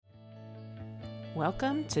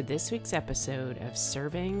Welcome to this week's episode of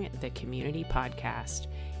Serving the Community podcast.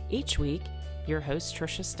 Each week, your host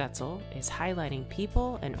Tricia Stutzel is highlighting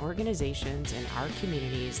people and organizations in our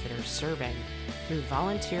communities that are serving through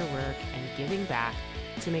volunteer work and giving back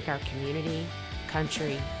to make our community,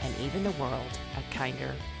 country, and even the world a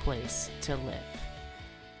kinder place to live.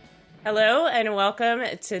 Hello and welcome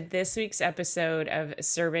to this week's episode of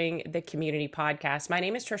Serving the Community podcast. My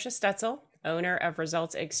name is Tricia Stutzel, owner of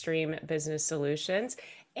Results Extreme Business Solutions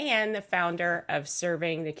and the founder of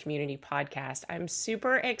Serving the Community podcast. I'm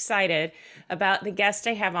super excited about the guest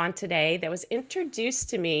I have on today that was introduced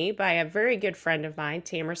to me by a very good friend of mine,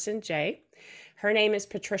 Tamerson J. Her name is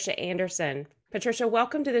Patricia Anderson. Patricia,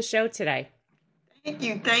 welcome to the show today.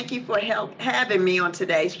 Thank you for having me on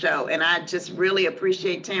today's show. And I just really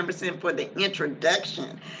appreciate Tamerson for the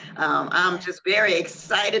introduction. I'm just very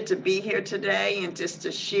excited to be here today and just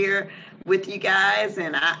to share with you guys.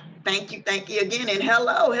 And I thank you again. And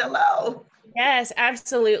hello. Yes,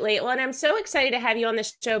 absolutely. Well, and I'm so excited to have you on the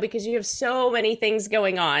show because you have so many things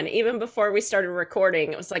going on. Even before we started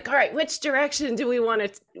recording, it was like, all right, which direction do we want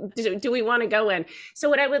to go in? So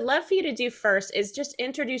what I would love for you to do first is just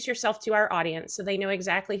introduce yourself to our audience so they know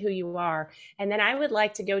exactly who you are. And then I would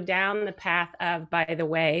like to go down the path of, by the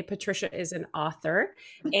way, Patricia is an author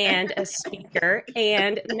and a speaker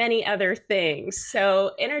and many other things.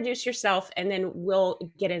 So introduce yourself and then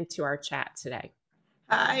we'll get into our chat today.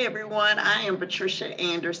 Hi, everyone. I am Patricia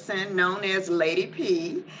Anderson, known as Lady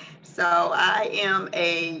P. So I am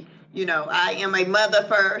a mother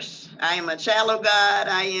first. I am a child of God.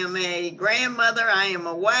 I am a grandmother. I am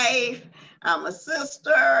a wife. I'm a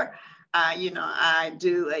sister. I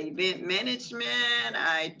do event management.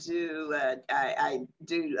 I do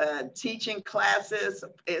teaching classes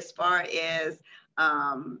as far as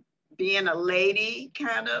being a lady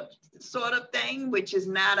kind of sort of thing, which is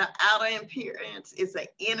not an outer appearance, it's an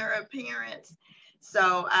inner appearance.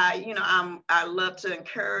 So I love to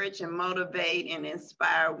encourage and motivate and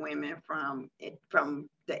inspire women from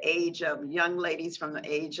the age of young ladies from the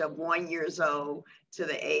age of 1 year old to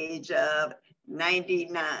the age of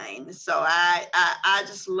 99. So I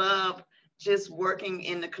just love just working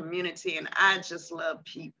in the community, and I just love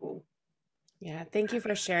people. Yeah, thank you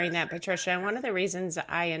for sharing that, Patricia. And one of the reasons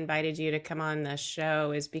I invited you to come on the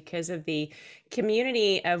show is because of the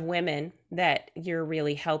community of women that you're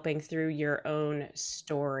really helping through your own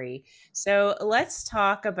story. So let's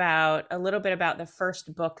talk about a little bit about the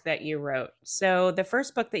first book that you wrote. So the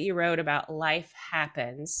first book that you wrote about life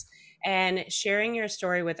happens and sharing your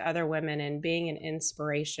story with other women and being an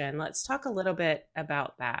inspiration. Let's talk a little bit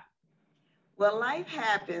about that. Well, life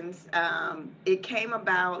happens. It came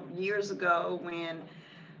about years ago when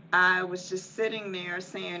I was just sitting there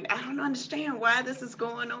saying, I don't understand why this is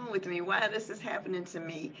going on with me, why this is happening to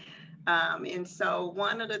me. And so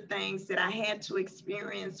one of the things that I had to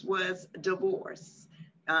experience was divorce.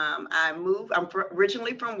 I'm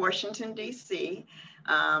originally from Washington, D.C.,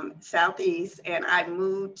 Southeast, and I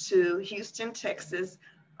moved to Houston, Texas,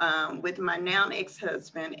 with my now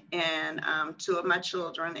ex-husband and 2 of my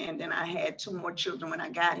children. And then I had 2 more children when I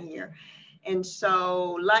got here. And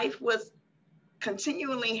so life was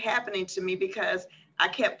continually happening to me because I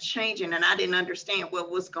kept changing and I didn't understand what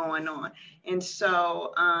was going on. And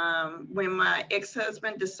so when my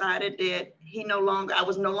ex-husband decided that I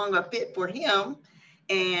was no longer fit for him,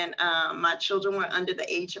 and my children were under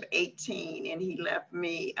the age of 18, and he left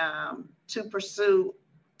me to pursue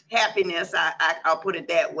happiness, I'll put it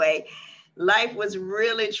that way. Life was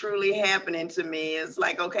really, truly happening to me. It's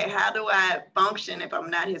like, okay, how do I function if I'm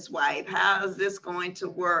not his wife? How is this going to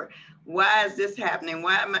work? Why is this happening?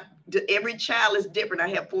 Every child is different. I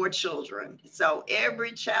have 4 children. So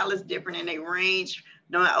every child is different and they range.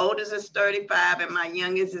 My oldest is 35 and my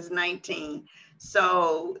youngest is 19.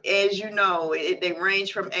 So as you know, they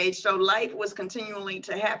range from age. So life was continuing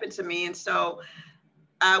to happen to me. And so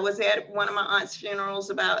I was at one of my aunt's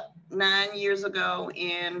funerals about 9 years ago,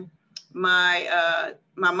 and my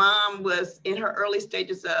mom was in her early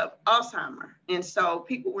stages of Alzheimer's. And so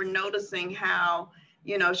people were noticing how,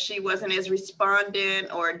 she wasn't as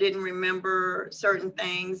respondent or didn't remember certain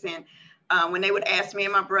things. And when they would ask me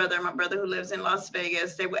and my brother who lives in Las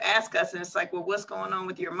Vegas, they would ask us, and it's like, well, what's going on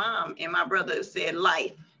with your mom? And my brother said,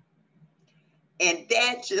 life. And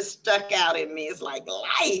that just stuck out in me. It's like,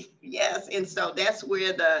 life, yes. And so that's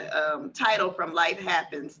where the title From Life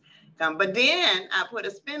Happens. But then I put a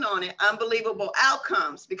spin on it, unbelievable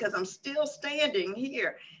outcomes, because I'm still standing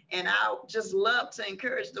here. And I just love to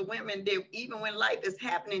encourage the women that even when life is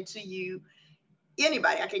happening to you,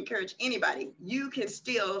 anybody, I can encourage anybody, you can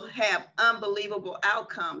still have unbelievable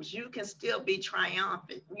outcomes. You can still be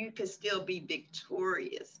triumphant. You can still be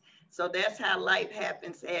victorious. So that's how Life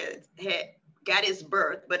Happens had got its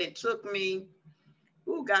birth, but it took me,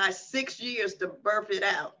 oh gosh, 6 years to birth it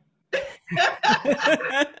out.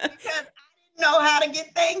 Because know how to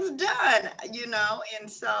get things done, and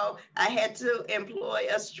so I had to employ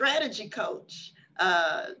a strategy coach,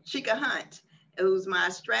 Chica Hunt, who's my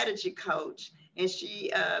strategy coach, and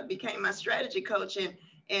she became my strategy coach,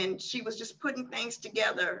 and she was just putting things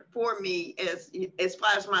together for me as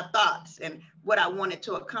far as my thoughts and what I wanted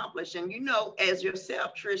to accomplish. And as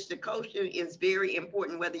yourself, Trish, the coaching is very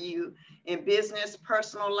important, whether you in business,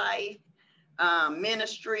 personal life,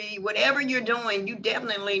 ministry, whatever you're doing, you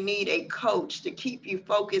definitely need a coach to keep you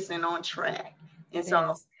focused and on track. And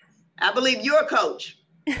so I believe you're a coach.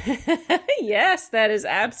 Yes, that is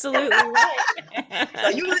absolutely right. So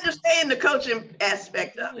you understand the coaching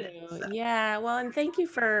aspect of it. So. Yeah, well, and thank you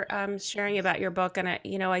for sharing about your book. And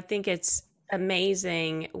I think it's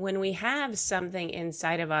amazing when we have something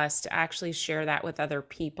inside of us to actually share that with other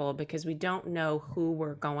people, because we don't know who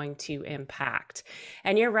we're going to impact.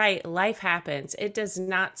 And you're right, life happens. It does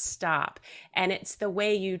not stop. And it's the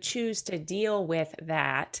way you choose to deal with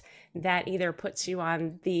that either puts you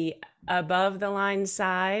on the above the line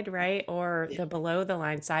side, right? Or the below the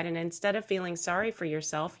line side. And instead of feeling sorry for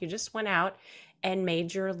yourself, you just went out and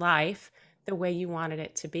made your life the way you wanted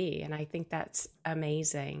it to be. And I think that's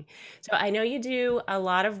amazing. So I know you do a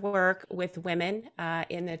lot of work with women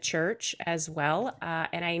in the church as well.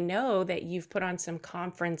 And I know that you've put on some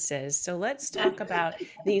conferences. So let's talk about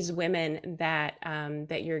these women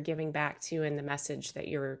that you're giving back to and the message that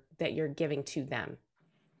you're giving to them.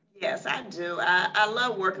 Yes, I do. I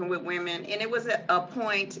love working with women. And it was a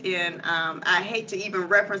point in, I hate to even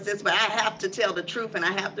reference this, but I have to tell the truth and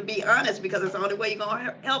I have to be honest, because it's the only way you're going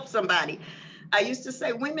to help somebody. I used to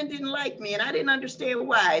say women didn't like me, and I didn't understand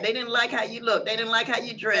why. They didn't like how you look. They didn't like how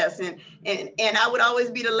you dress. And I would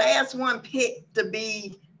always be the last one picked to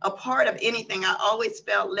be a part of anything. I always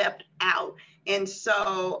felt left out. And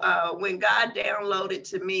so when God downloaded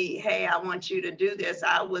to me, hey, I want you to do this,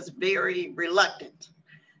 I was very reluctant.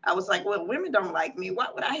 I was like, well, women don't like me. Why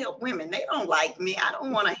would I help women? They don't like me. I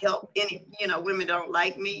don't want to help any, women don't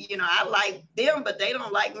like me. I like them, but they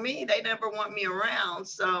don't like me. They never want me around.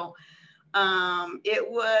 So it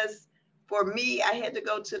was, for me, I had to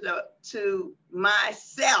go to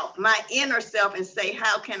myself, my inner self, and say,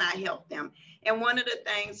 how can I help them? And one of the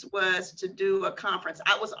things was to do a conference.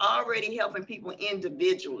 I was already helping people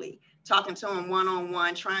individually, talking to them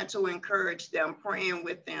one-on-one, trying to encourage them, praying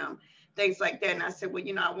with them, things like that. And I said, well,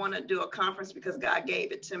 I want to do a conference because God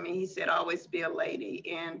gave it to me. He said, always be a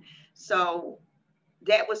lady. And so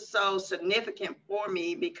that was so significant for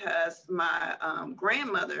me, because my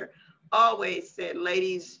grandmother always said,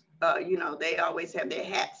 ladies, they always have their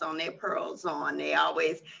hats on, their pearls on. They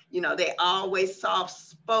always, they always soft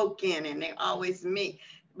spoken, and they always meek.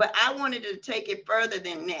 But I wanted to take it further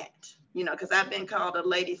than that, because I've been called a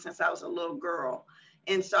lady since I was a little girl.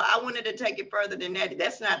 And so I wanted to take it further than that.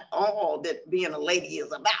 That's not all that being a lady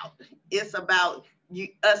is about. It's about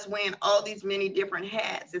us wearing all these many different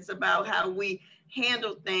hats. It's about how we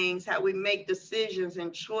handle things, how we make decisions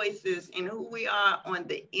and choices, and who we are on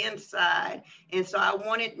the inside. And so I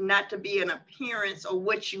wanted not to be an appearance or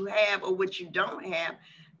what you have or what you don't have.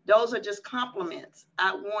 Those are just compliments.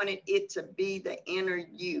 I wanted it to be the inner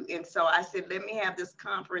you. And so I said, let me have this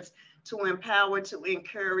conference to empower, to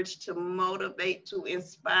encourage, to motivate, to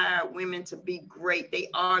inspire women to be great. They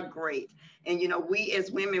are great. And, we as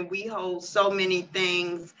women, we hold so many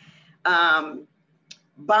things,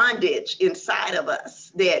 bondage inside of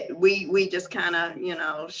us, that we just kind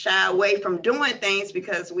of, shy away from doing things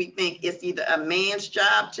because we think it's either a man's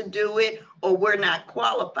job to do it or we're not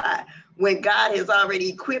qualified. When God has already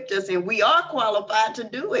equipped us and we are qualified to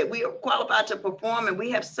do it, we are qualified to perform, and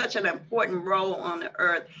we have such an important role on the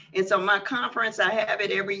earth. And so my conference, I have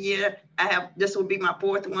it every year. This will be my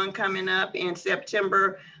fourth one coming up in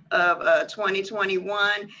September of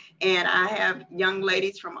 2021. And I have young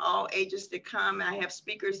ladies from all ages that come. I have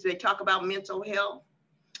speakers. They talk about mental health.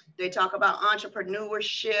 They talk about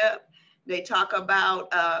entrepreneurship. They talk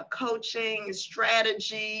about coaching,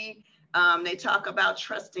 strategy. They talk about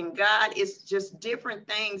trusting God. It's just different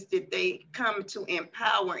things that they come to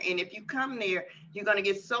empower. And if you come there, you're going to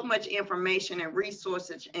get so much information and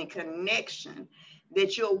resources and connection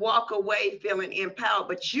that you'll walk away feeling empowered.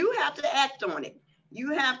 But you have to act on it.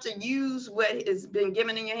 You have to use what has been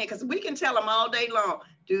given in your hand, because we can tell them all day long,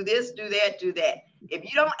 do this, do that, do that. If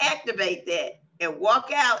you don't activate that and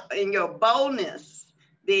walk out in your boldness,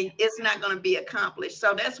 then it's not going to be accomplished.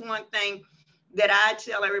 So that's one thing that I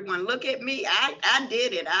tell everyone, look at me. I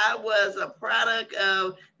did it. I was a product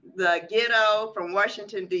of the ghetto from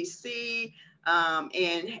Washington, D.C.,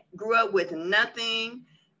 and grew up with nothing.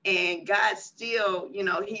 And God still,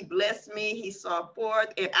 he blessed me. He saw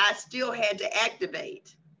forth, and I still had to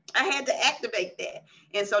activate. I had to activate that.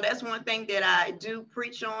 And so that's one thing that I do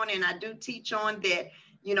preach on and I do teach on, that,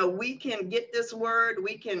 we can get this word,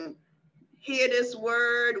 we can hear this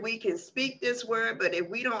word, we can speak this word, but if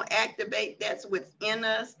we don't activate that's within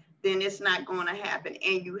us, then it's not going to happen.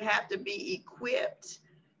 And you have to be equipped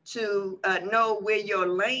to know where your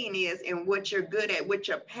lane is and what you're good at, what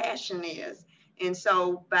your passion is. And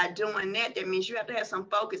so by doing that, that means you have to have some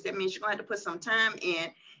focus. That means you're going to have to put some time in,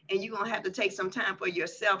 and you're going to have to take some time for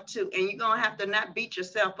yourself too. And you're going to have to not beat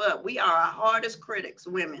yourself up. We are our hardest critics,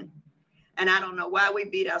 women. And I don't know why we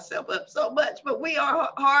beat ourselves up so much, but we are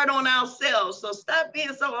hard on ourselves. So stop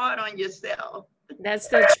being so hard on yourself. That's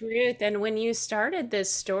the truth. And when you started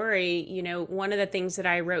this story, one of the things that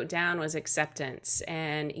I wrote down was acceptance.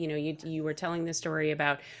 And, you were telling the story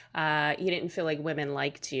about you didn't feel like women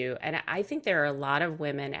liked you. And I think there are a lot of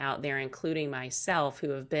women out there, including myself,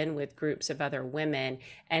 who have been with groups of other women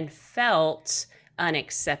and felt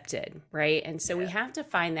unaccepted, right? And so we have to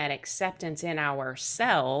find that acceptance in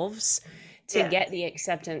ourselves to get the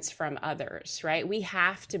acceptance from others, right? We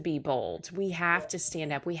have to be bold. We have to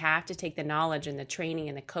stand up. We have to take the knowledge and the training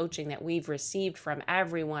and the coaching that we've received from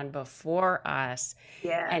everyone before us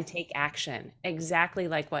and take action, exactly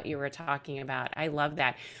like what you were talking about. I love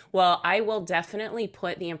that. Well, I will definitely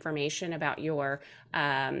put the information about your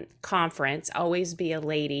conference, Always Be a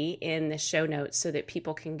Lady, in the show notes so that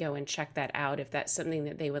people can go and check that out if that's something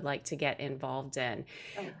that they would like to get involved in.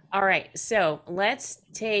 All right, so let's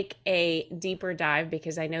take a deeper dive,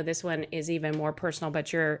 because I know this one is even more personal,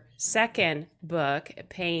 but your second book,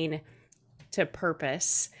 Pain to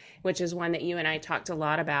Purpose, which is one that you and I talked a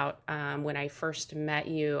lot about when I first met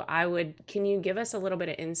you. Can you give us a little bit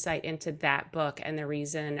of insight into that book and the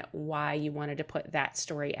reason why you wanted to put that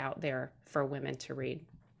story out there for women to read?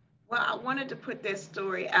 Well, I wanted to put that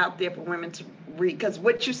story out there for women to read, because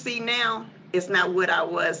what you see now is not what I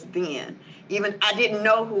was then. Even I didn't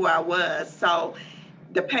know who I was. So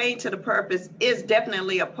the Pain to the Purpose is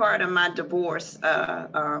definitely a part of my divorce,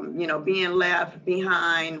 being left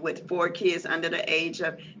behind with 4 kids under the age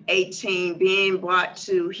of 18, being brought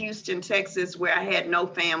to Houston, Texas, where I had no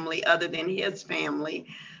family other than his family,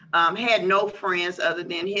 had no friends other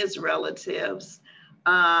than his relatives.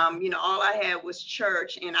 All I had was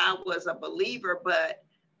church, and I was a believer, but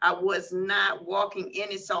I was not walking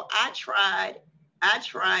in it. So I tried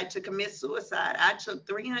to commit suicide. I took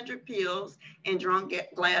 300 pills and drank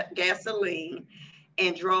gasoline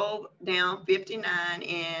and drove down 59,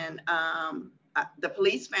 and the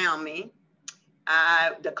police found me.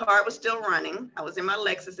 The car was still running. I was in my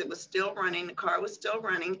Lexus. It was still running. The car was still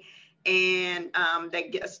running. And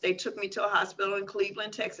they took me to a hospital in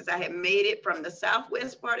Cleveland, Texas. I had made it from the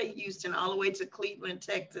southwest part of Houston all the way to Cleveland,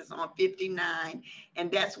 Texas on 59.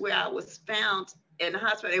 And that's where I was found in the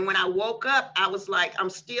hospital. And when I woke up, I was like, I'm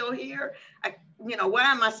still here. Why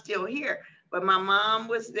am I still here? But my mom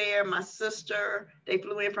was there, my sister, they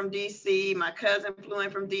flew in from DC, my cousin flew in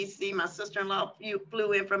from DC, my sister-in-law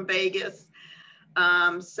flew in from Vegas.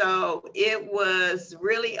 So it was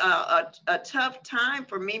really a tough time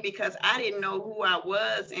for me, because I didn't know who I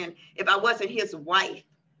was, and if I wasn't his wife,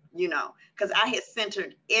 because I had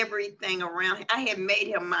centered everything around him. I had made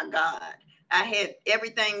him my God. I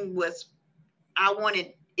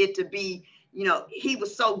wanted it to be, he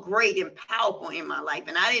was so great and powerful in my life,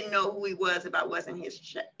 and I didn't know who he was if I wasn't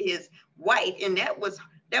his wife, and that was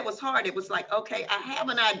hard. It was like, okay, I have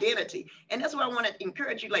an identity. And that's what I want to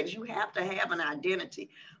encourage you, ladies. You have to have an identity.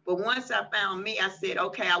 But once I found me, I said,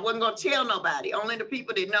 okay, I wasn't going to tell nobody. Only the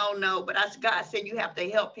people that know. But God said you have to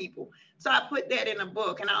help people. So I put that in a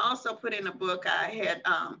book. And I also put in a book, I had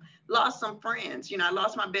lost some friends. I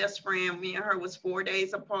lost my best friend. Me and her was 4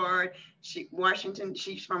 days apart. She's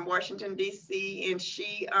from Washington, D.C. And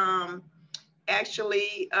she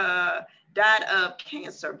actually died of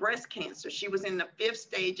cancer, breast cancer. She was in the 5th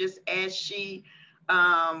stages as she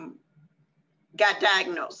got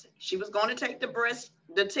diagnosed. She was going to take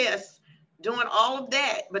the test, doing all of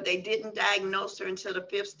that, but they didn't diagnose her until the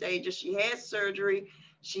 5th stages. She had surgery.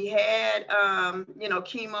 She had,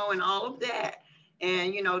 chemo and all of that.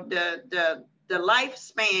 And, the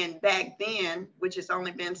lifespan back then, which has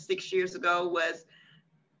only been 6 years ago, was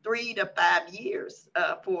 3 to 5 years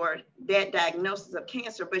for that diagnosis of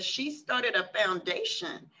cancer. But she started a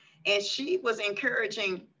foundation, and she was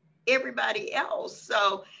encouraging everybody else.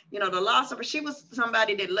 So, the loss of her, she was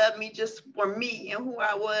somebody that loved me just for me and who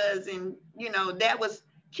I was. And, that was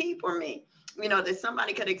key for me, that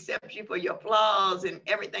somebody could accept you for your flaws and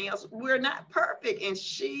everything else. We're not perfect. And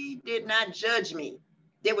she did not judge me.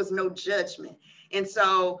 There was no judgment. And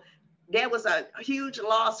so that was a huge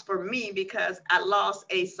loss for me because I lost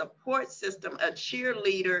a support system, a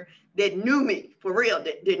cheerleader that knew me for real,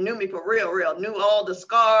 that knew me for real, knew all the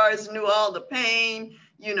scars, knew all the pain,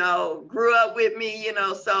 grew up with me,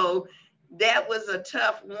 so that was a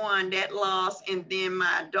tough one, that loss. And then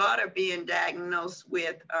my daughter being diagnosed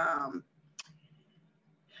with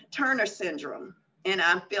Turner syndrome. And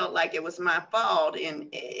I felt like it was my fault. And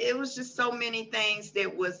it was just so many things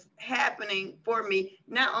that was happening for me.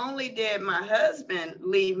 Not only did my husband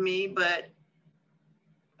leave me, but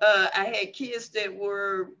I had kids that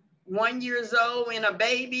were 1 year old and a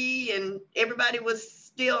baby, and everybody was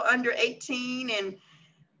still under 18. And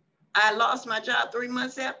I lost my job 3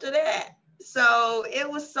 months after that. So it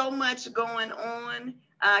was so much going on.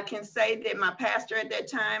 I can say that my pastor at that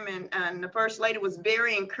time and the first lady was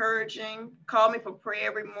very encouraging, called me for prayer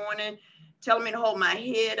every morning, telling me to hold my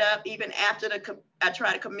head up, even after I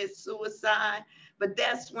tried to commit suicide. But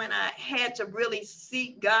that's when I had to really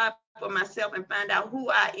seek God for myself and find out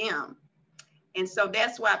who I am. And so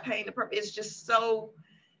that's why Pain to Purpose is just so,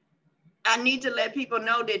 I need to let people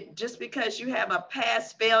know that just because you have a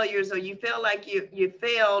past failures or you feel like you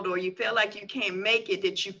failed or you feel like you can't make it,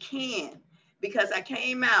 that you can. Because I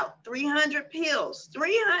came out 300 pills,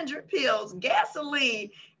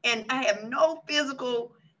 gasoline, and I have no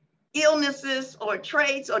physical illnesses or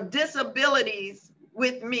traits or disabilities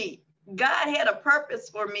with me. God had a purpose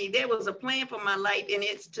for me. There was a plan for my life, and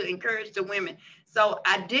it's to encourage the women. So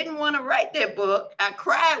I didn't want to write that book. I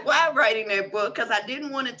cried while writing that book because I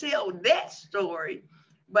didn't want to tell that story,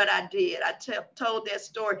 but I did. I told that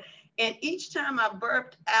story. And each time I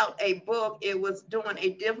birthed out a book, it was during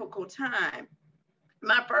a difficult time.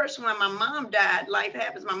 My first one, my mom died. Life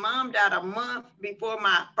happens. My mom died a month before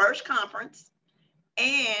my first conference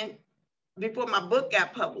and before my book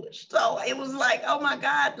got published. So it was like, oh my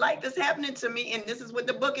God, life is happening to me. And this is what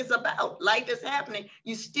the book is about. Life is happening.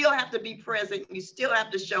 You still have to be present. You still have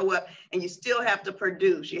to show up, and you still have to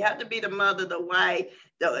produce. You have to be the mother, the wife,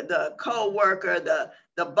 the co-worker, the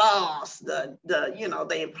boss, the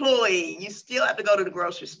employee. You still have to go to the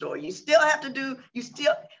grocery store. You still have to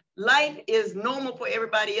life is normal for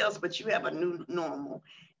everybody else, but you have a new normal.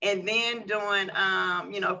 And then doing,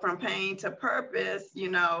 from pain to purpose,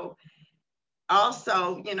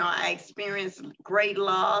 also, I experienced great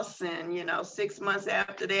loss. And, 6 months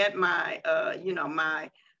after that,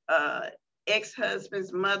 my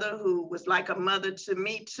ex-husband's mother, who was like a mother to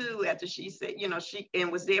me too, after she said,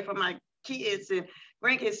 and was there for my kids and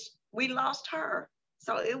grandkids, we lost her.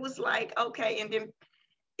 So it was like, okay. And then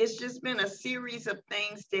it's just been a series of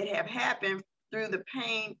things that have happened through the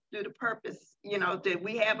pain, through the purpose, that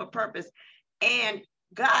we have a purpose. And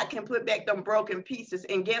God can put back them broken pieces.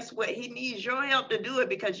 And guess what? He needs your help to do it,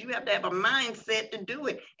 because you have to have a mindset to do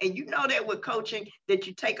it. And you know that with coaching, that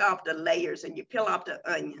you take off the layers and you peel off the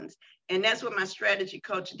onions. And that's what my strategy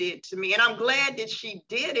coach did to me. And I'm glad that she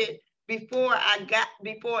did it before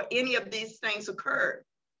any of these things occurred.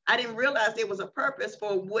 I didn't realize there was a purpose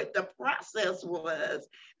for what the process was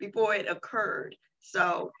before it occurred.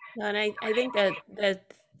 So, and I think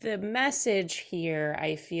that the message here,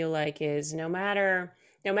 I feel like, is no matter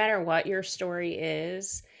what your story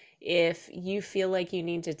is, if you feel like you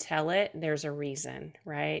need to tell it, there's a reason,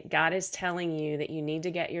 right? God is telling you that you need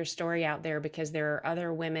to get your story out there because there are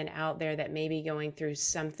other women out there that may be going through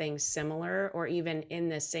something similar or even in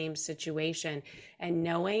the same situation. And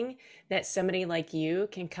knowing that somebody like you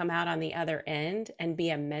can come out on the other end and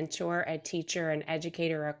be a mentor, a teacher, an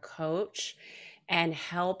educator, a coach, and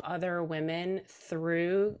help other women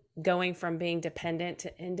through going from being dependent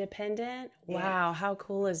to independent. Yeah. Wow, how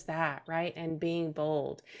cool is that, right? And being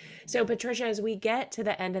bold. So, Patricia, as we get to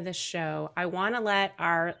the end of the show, I want to let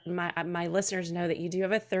my listeners know that you do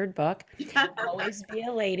have a third book, Always Be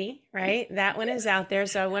a Lady, right? That one is out there.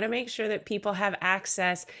 So I want to make sure that people have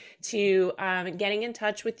access to getting in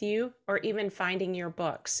touch with you or even finding your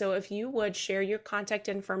book. So if you would share your contact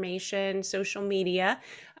information, social media,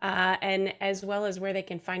 and as well as where they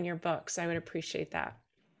can find your books, I would appreciate that.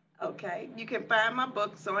 Okay, you can find my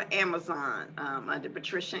books on Amazon under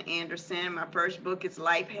Patricia Anderson. My first book is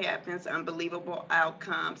Life Happens, Unbelievable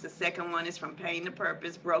Outcomes. The second one is From Pain to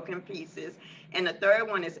Purpose, Broken Pieces. And the third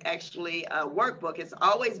one is actually a workbook. It's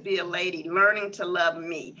Always Be a Lady, Learning to Love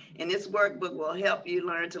Me. And this workbook will help you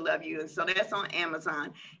learn to love you. And so that's on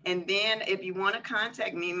Amazon. And then if you want to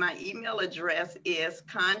contact me, my email address is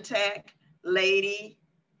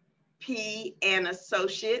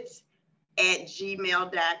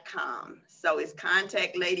contactladypandassociates@gmail.com. So it's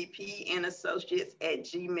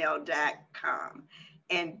contactladypandassociates@gmail.com.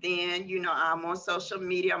 And then, I'm on social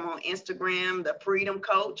media. I'm on Instagram, the Freedom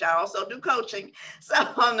Coach. I also do coaching. So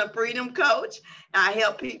I'm the Freedom Coach. I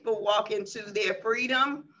help people walk into their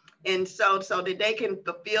freedom and so that they can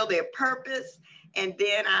fulfill their purpose. And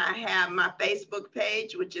then I have my Facebook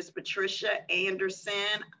page, which is Patricia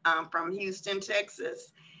Anderson from Houston,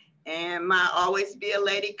 Texas. And my Always Be a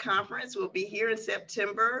Lady conference will be here in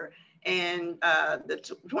September, and the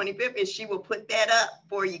 25th, and she will put that up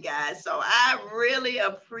for you guys. So I really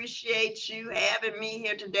appreciate you having me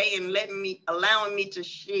here today and allowing me to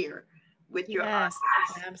share with your Yes,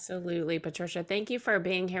 audience. absolutely, Patricia. Thank you for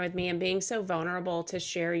being here with me and being so vulnerable to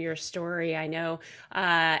share your story. I know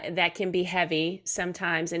that can be heavy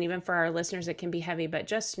sometimes, and even for our listeners, it can be heavy, but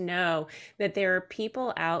just know that there are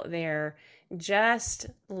people out there just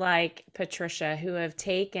like Patricia who have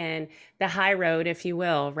taken the high road, if you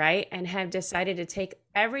will, right? And have decided to take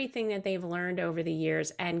everything that they've learned over the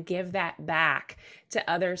years and give that back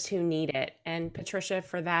to others who need it. And Patricia,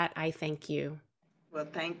 for that, I thank you. Well,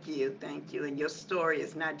 thank you. Thank you. And your story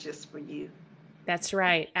is not just for you. That's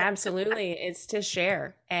right. Absolutely. It's to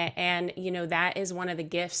share. And, that is one of the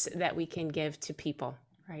gifts that we can give to people,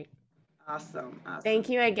 right? Awesome. Thank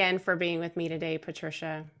you again for being with me today,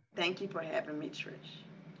 Patricia. Thank you for having me, Trish.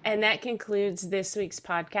 And that concludes this week's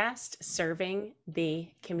podcast, Serving the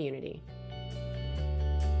Community.